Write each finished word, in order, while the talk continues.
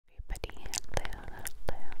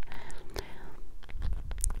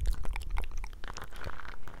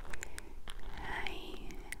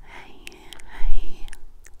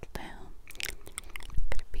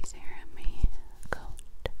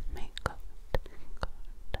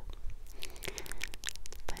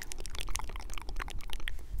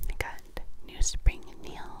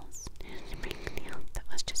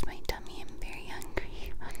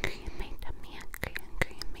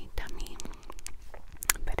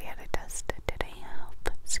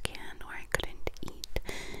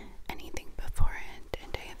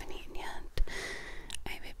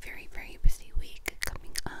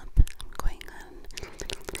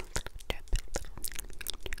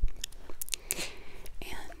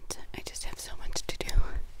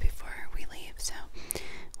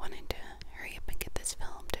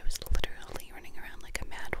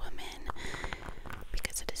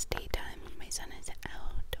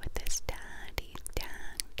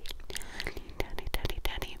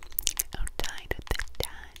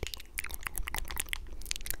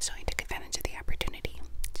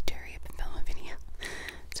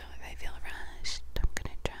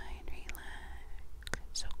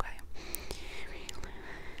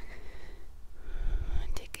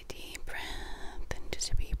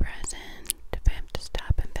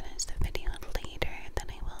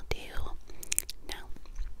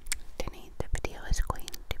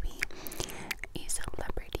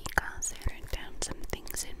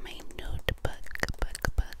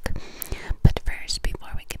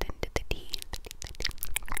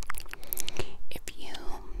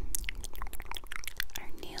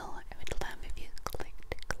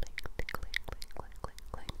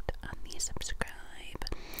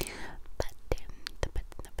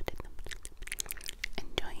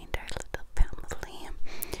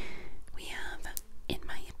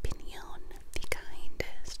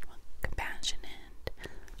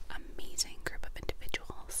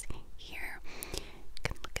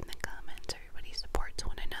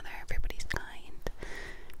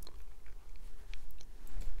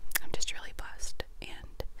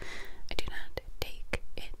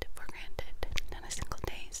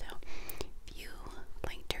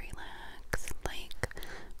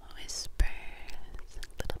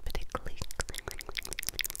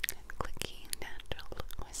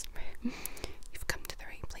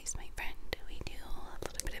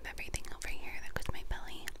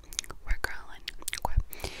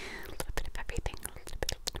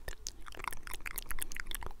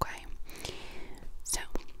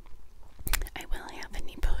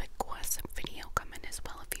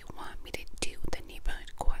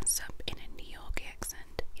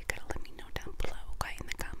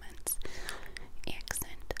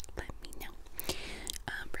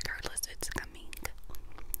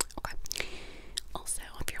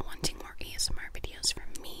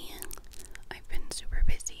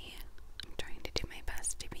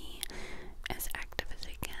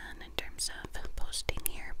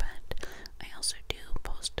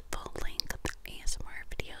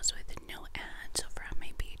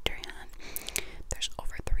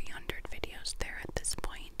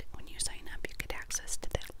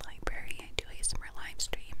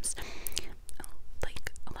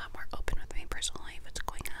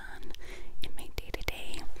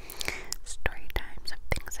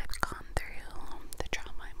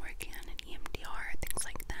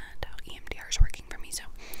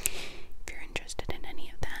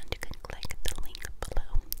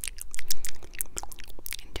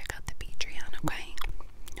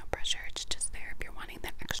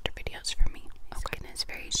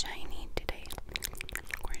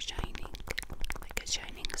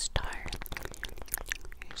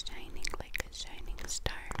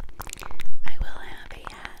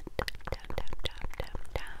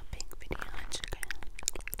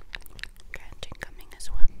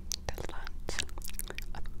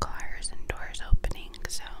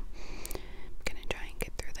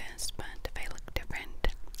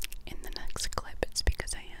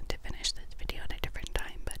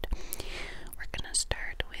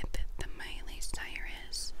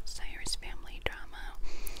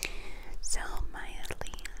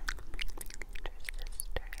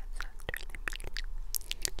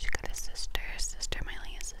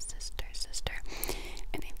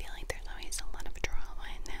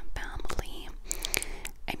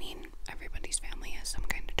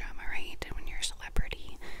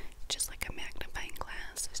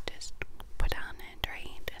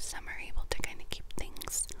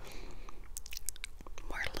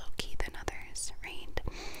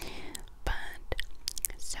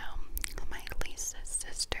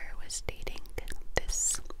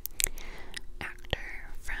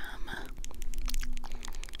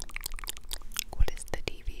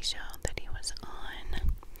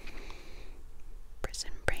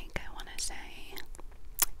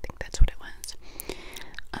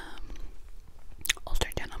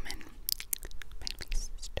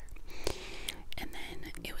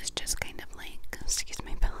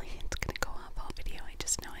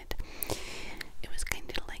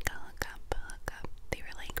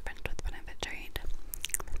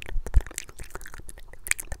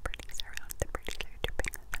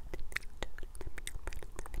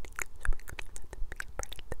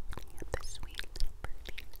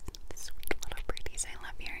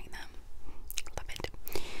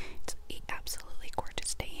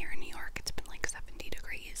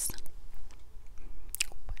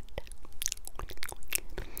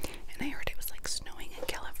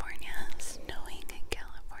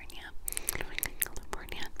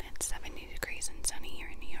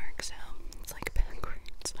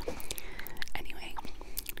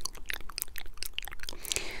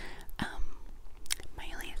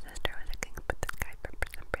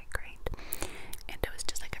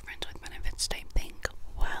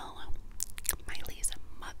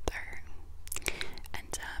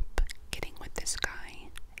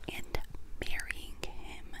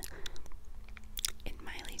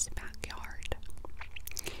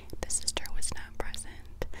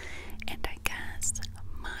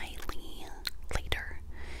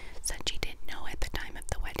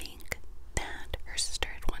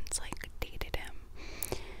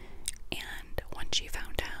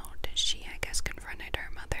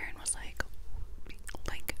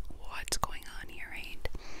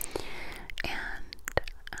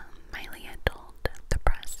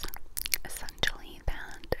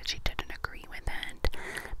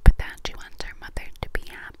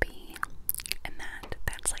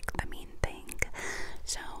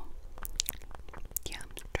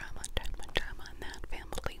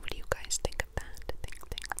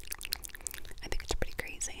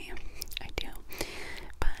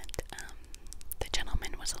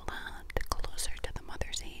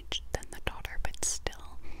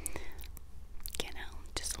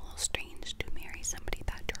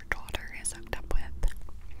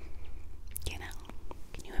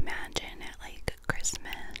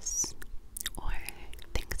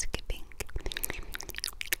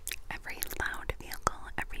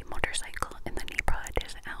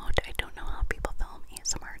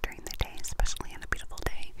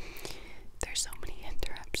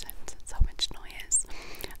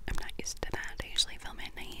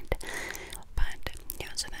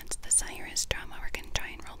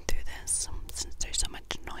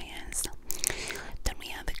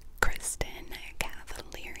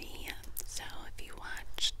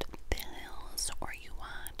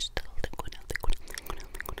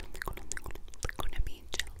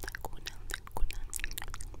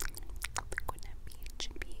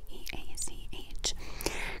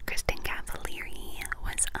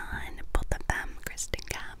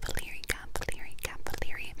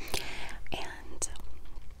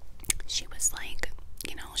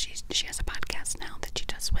she has a podcast now that she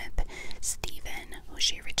does with Steven, who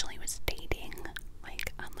she originally was dating,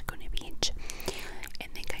 like on Laguna Beach.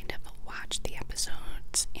 And they kind of watch the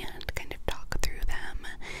episodes and kind of talk through them,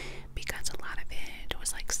 because a lot of it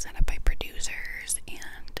was like set up by producers,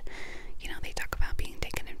 and you know, they talk about being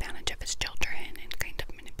taken advantage of as children and kind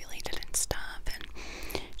of manipulated and stuff.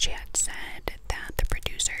 And she had said that the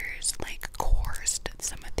producers like coerced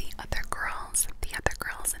some of the other girls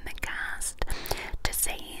in the cast to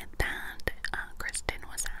say that Kristen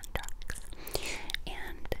was on drugs,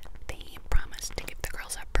 and they promised to give the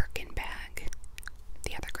girls a Birkin bag,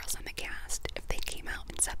 the other girls on the cast, if they came out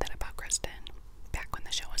and said that about Kristen back when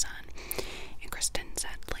the show was on. And Kristen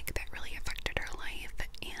said like that really affected her life,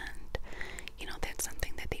 and you know, that's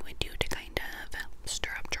something that they would do to kind of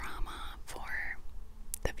stir up drama for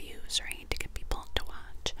the views, right, to get people to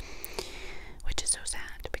watch, which is so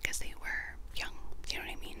sad because they were young, you know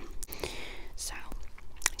what I mean? So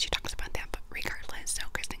she talks about that. But regardless, so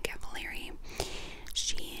Kristen Cavallari,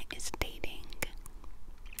 she is dating,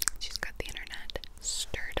 she's got the internet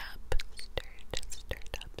stirred up, she's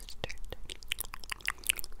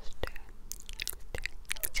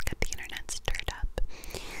got the internet stirred up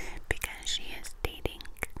because she is dating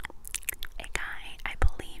a guy, I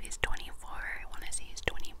believe he's 24, I want to say he's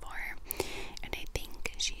 24, and I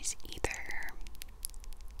think she's either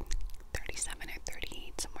 37 or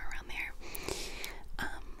 38, somewhere around there.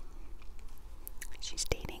 She's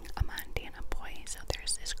dating a Montana boy, so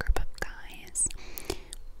there's this group of guys,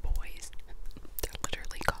 boys, they're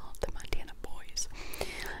literally called the Montana Boys,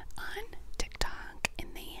 on TikTok, and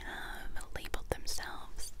they have labeled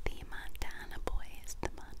themselves the Montana Boys,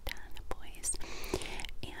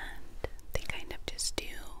 and they kind of just do,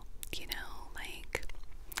 you know, like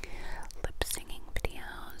lip singing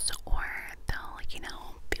videos, or they'll, you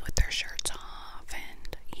know, be with their shirts off,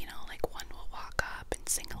 and you know, like one will walk up and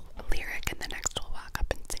sing a lyric, and the next will walk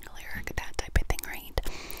up and sing a lyric, that type of thing, right?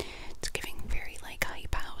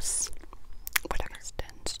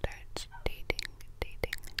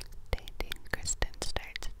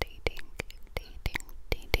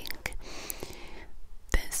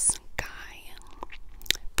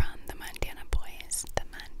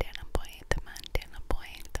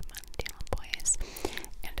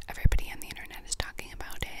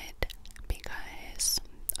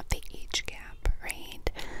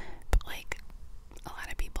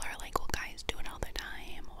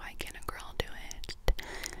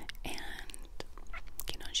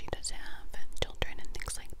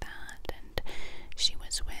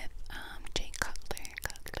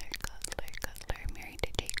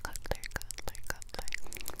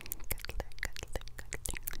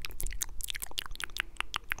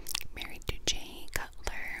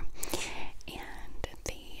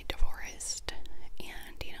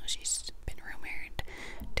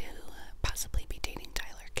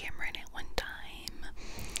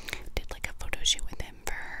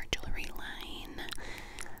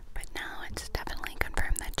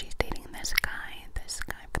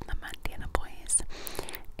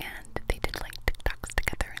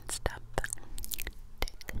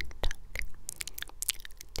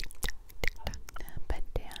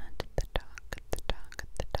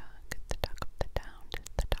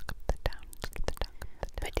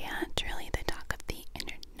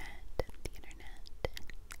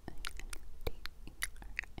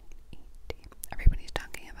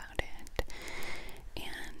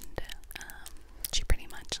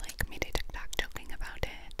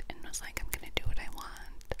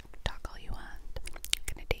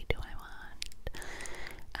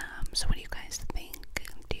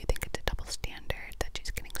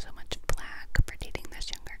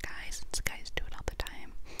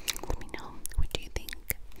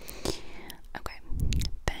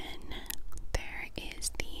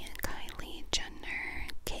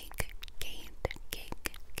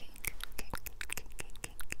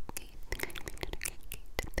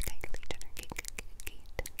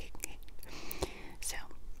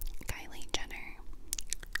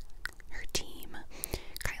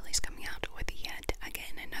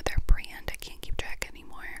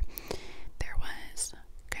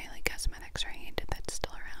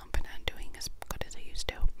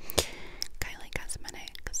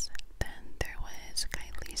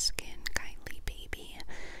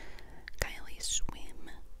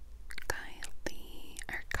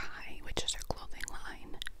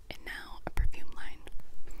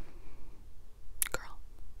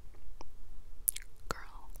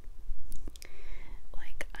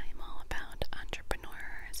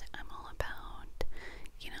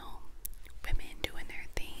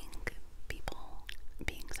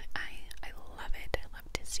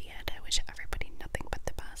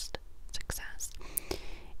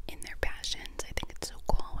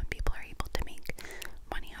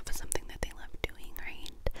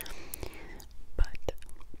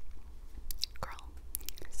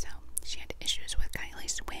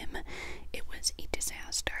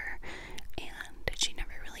 trust her, and she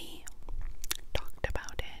never really talked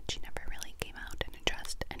about it. She never really came out and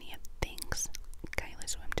addressed any of the things. Kylie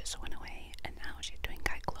Swim just went away, and now she's doing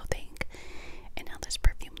Kai Clothing, and now this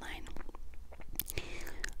perfume line.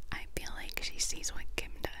 I feel like she sees what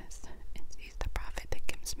Kim does, and sees the profit that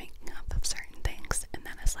Kim's making off of certain things, and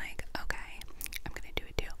then is like, okay, I'm gonna do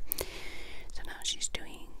it too. So now she's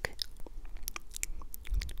doing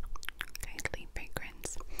Kylie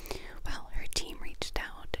fragrance. Well, her team reached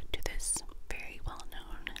out to this very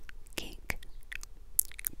well-known cake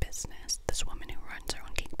business, this woman who runs her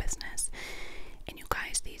own cake business, and you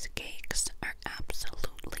guys, these cakes are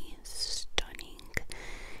absolutely stunning.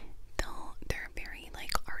 They're very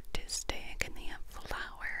like artistic, and they have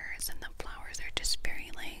flowers, and the flowers are just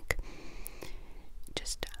very like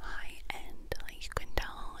just high end. Like you can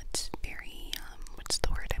tell it's very what's the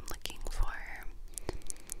word I'm looking for?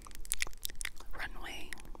 Runway.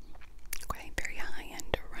 Okay, very high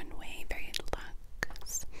end runway, very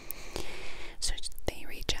luxe. So they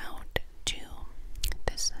reach out to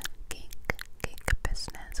this cake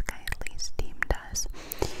business, Kylie's team does,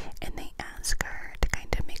 and they ask her to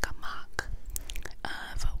kind of make a mock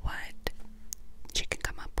of what she can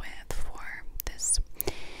come up with for this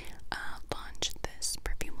launch, this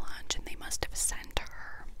perfume launch, and they must have sent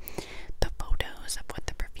her the photos of what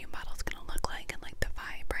the perfume bottle is going to look like and like the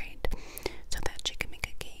vibe, right? So that she can make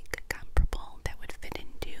a cake comparable that would fit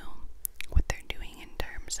into what they're doing in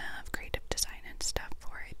terms of creative design and stuff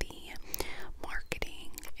for the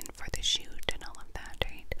marketing and for the shoot and all of that,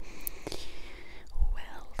 right?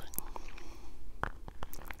 Well,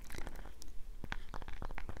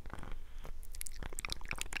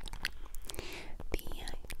 the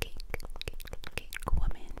cake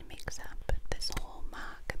woman makes up this whole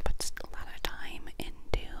mock and puts a lot of time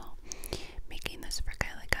into making this for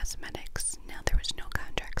Kylie Cosmetics. Now, there was no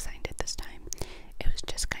contract signed at this time. It was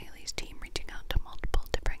just Kylie's team reaching out to multiple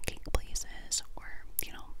different cake places, or,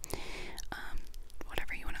 you know,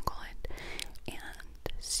 whatever you want to call it,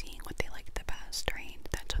 and seeing what they liked the best, right?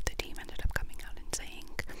 That's what the team ended up coming out and saying.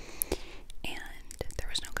 And there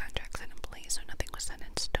was no contract set in place, so nothing was set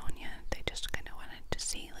in stone yet. They just kind of wanted to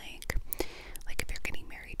see, like if you're getting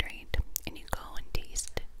married, right? And you go and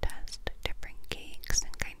taste, test different cakes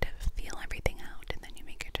and kind of feel everything out, and then you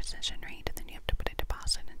make your decision, right? And then you have to put a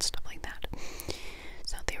deposit and stuff like that.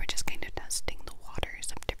 So they were just kind of testing the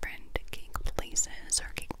waters of different cake places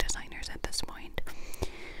or cake designers at this point.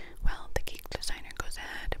 Well, the cake designer goes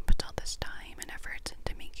ahead and puts all this time and efforts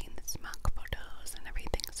into making this mock photos and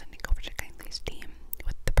everything, sending over to Kylie's team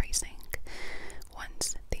with the pricing.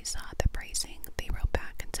 Once they saw the pricing, they wrote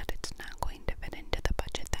back and said it's not going to fit into the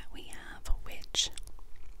budget that we have, which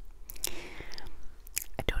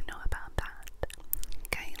I don't know about that.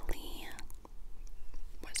 Kylie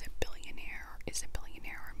was a billionaire, or is a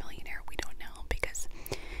billionaire or a millionaire, we don't know, because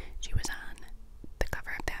she was on the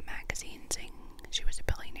cover of that magazine saying she was a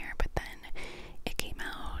billionaire, but then it came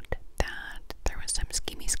out that there was some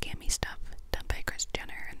schemmy, scammy stuff done by Kris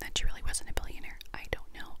Jenner, and that she really wasn't a billionaire. I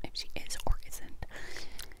don't know if she is or isn't.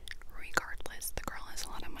 Regardless, the girl has a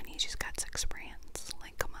lot of money. She's got 6 brands.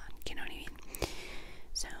 Like, come on, you know what I mean?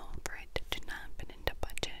 So, for it to not fit into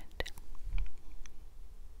budget,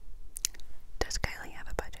 does Kylie have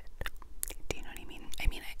a budget? Do you know what I mean? I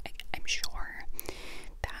mean, I'm sure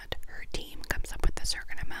that her team comes up with a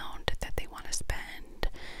certain amount that they want to spend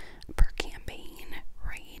per campaign,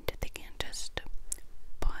 right? They can't just,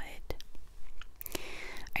 but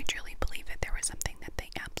I truly believe that there was something that they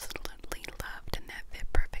absolutely loved and that fit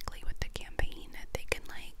perfectly with the campaign, that they can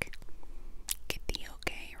like get the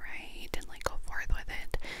okay, right? And like go forth with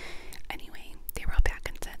it. Anyway, they wrote back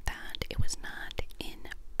and said that it was not in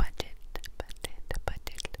budget.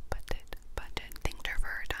 Thanked her for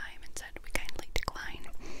her time and said we kindly decline.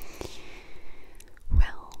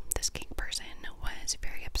 Well, this cake person was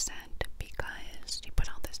very upset because she put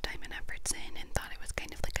all this time and efforts in and thought it was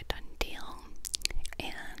kind of like a done deal,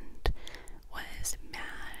 and was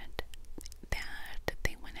mad that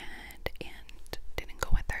they went ahead and didn't go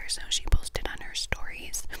with her. So she posted on her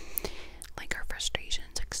stories like her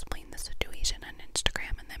frustrations, explained the situation on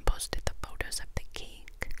Instagram, and then posted the photos of the cake,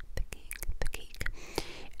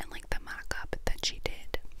 and like the mock-up that she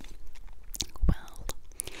did. Well,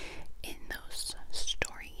 in those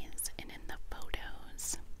stories and in the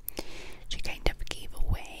photos, she kind of gave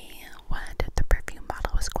away what the perfume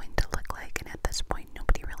bottle was going to look like, and at this point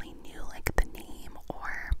nobody really knew like the name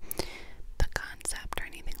or the concept or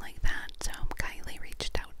anything like that. So Kylie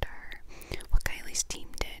reached out to her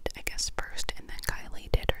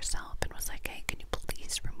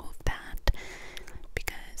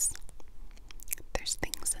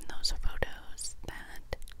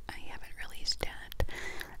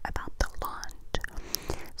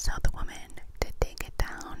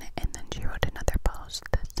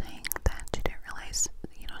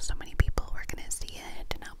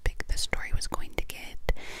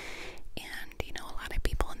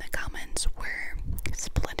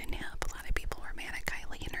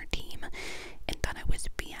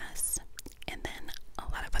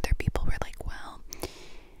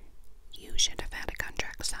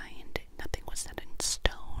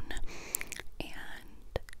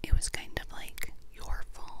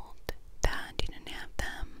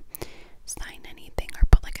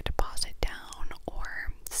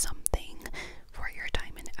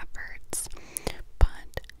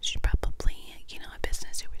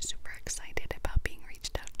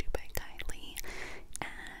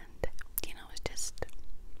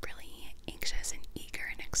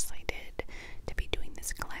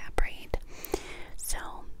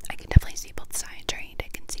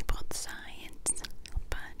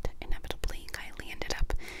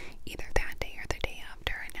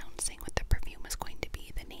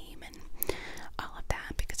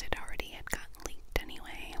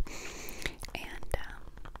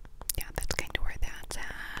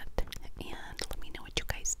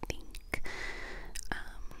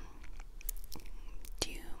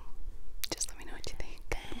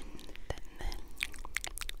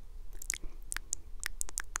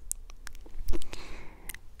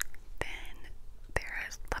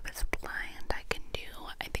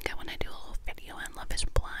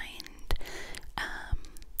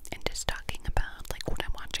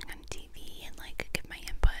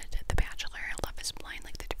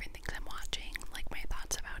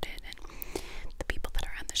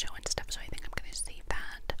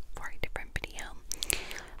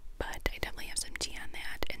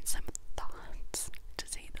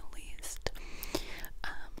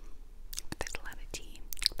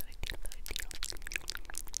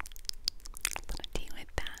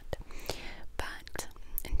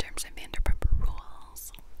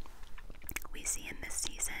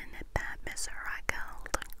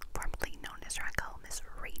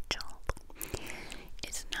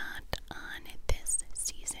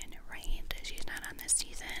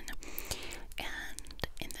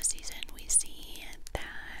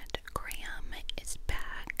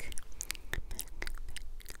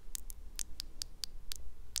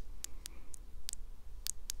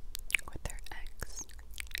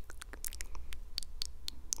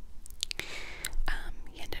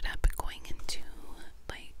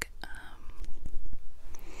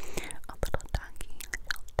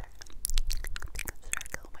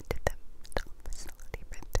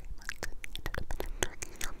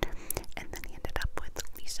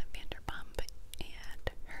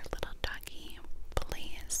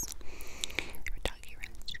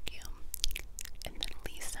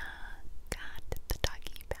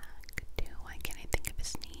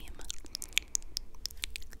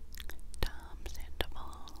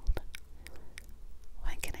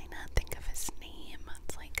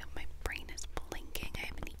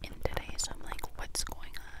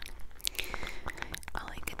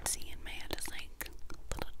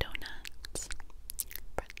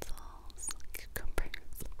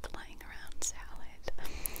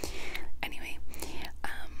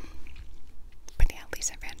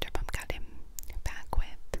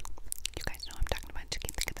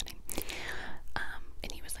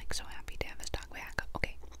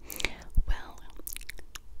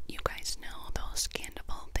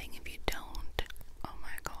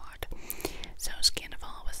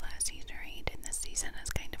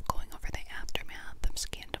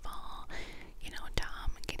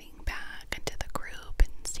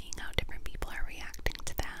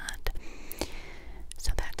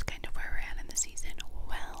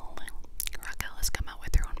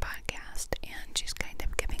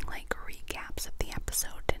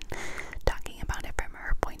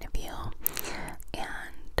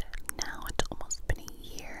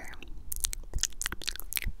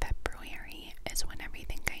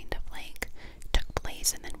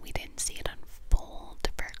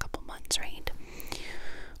friends, right?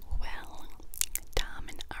 Well, Tom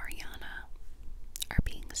and Ariana are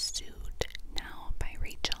being sued now by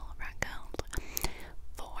Rachel Rach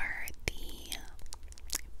for the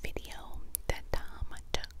video that Tom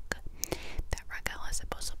took, that Raquel is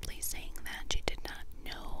supposedly saying that she did not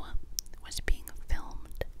know was being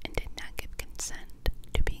filmed and did not give consent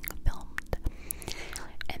to being filmed.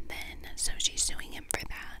 And then, so she's suing him for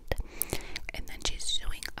that. And then she's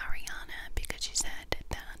suing Ariana because she said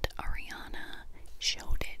that Ariana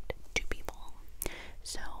showed it to people.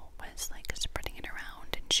 So was like spreading it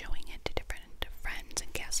around and showing it to different friends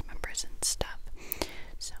and cast members and stuff.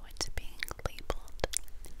 So it's being labeled.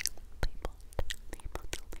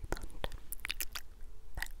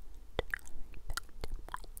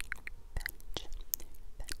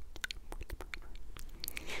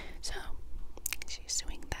 So she's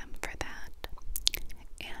suing them for that,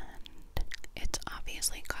 and it's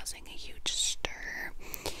obviously causing a huge stir.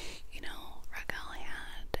 You know, Raquel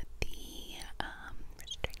had the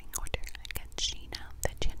restraining order against Sheena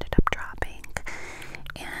that she ended up dropping,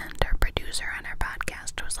 and her producer on her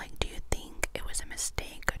podcast was like, do you think it was a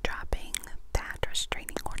mistake dropping that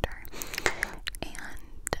restraining order?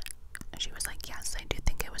 And she was like, yes, I do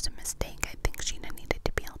think it was a mistake. I think Sheena needed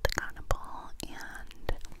to be held accountable.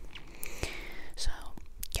 And so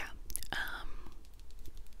yeah,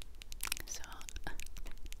 so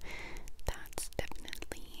that's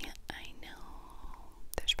definitely, I know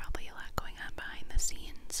there's probably a lot going on behind the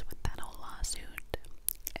scenes with that whole lawsuit,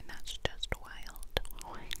 and that's just wild.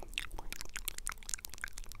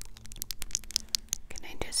 Can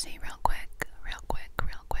I just say real quick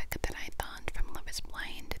that I thought from Love is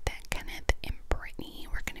Blind that Kenneth and Brittany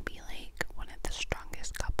were gonna be like one of the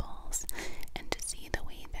strongest couples, and to see the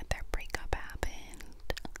way that their breakup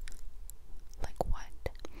happened, like what?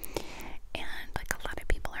 And like a lot of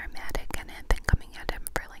people are mad at Kenneth and coming at him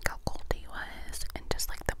for like how cold he was, and just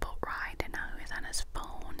like the boat ride and how he was on his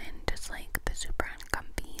phone, and just like the super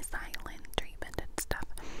uncomfy silent treatment and stuff.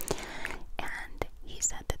 And he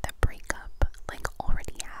said that the breakup like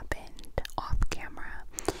already happened off camera,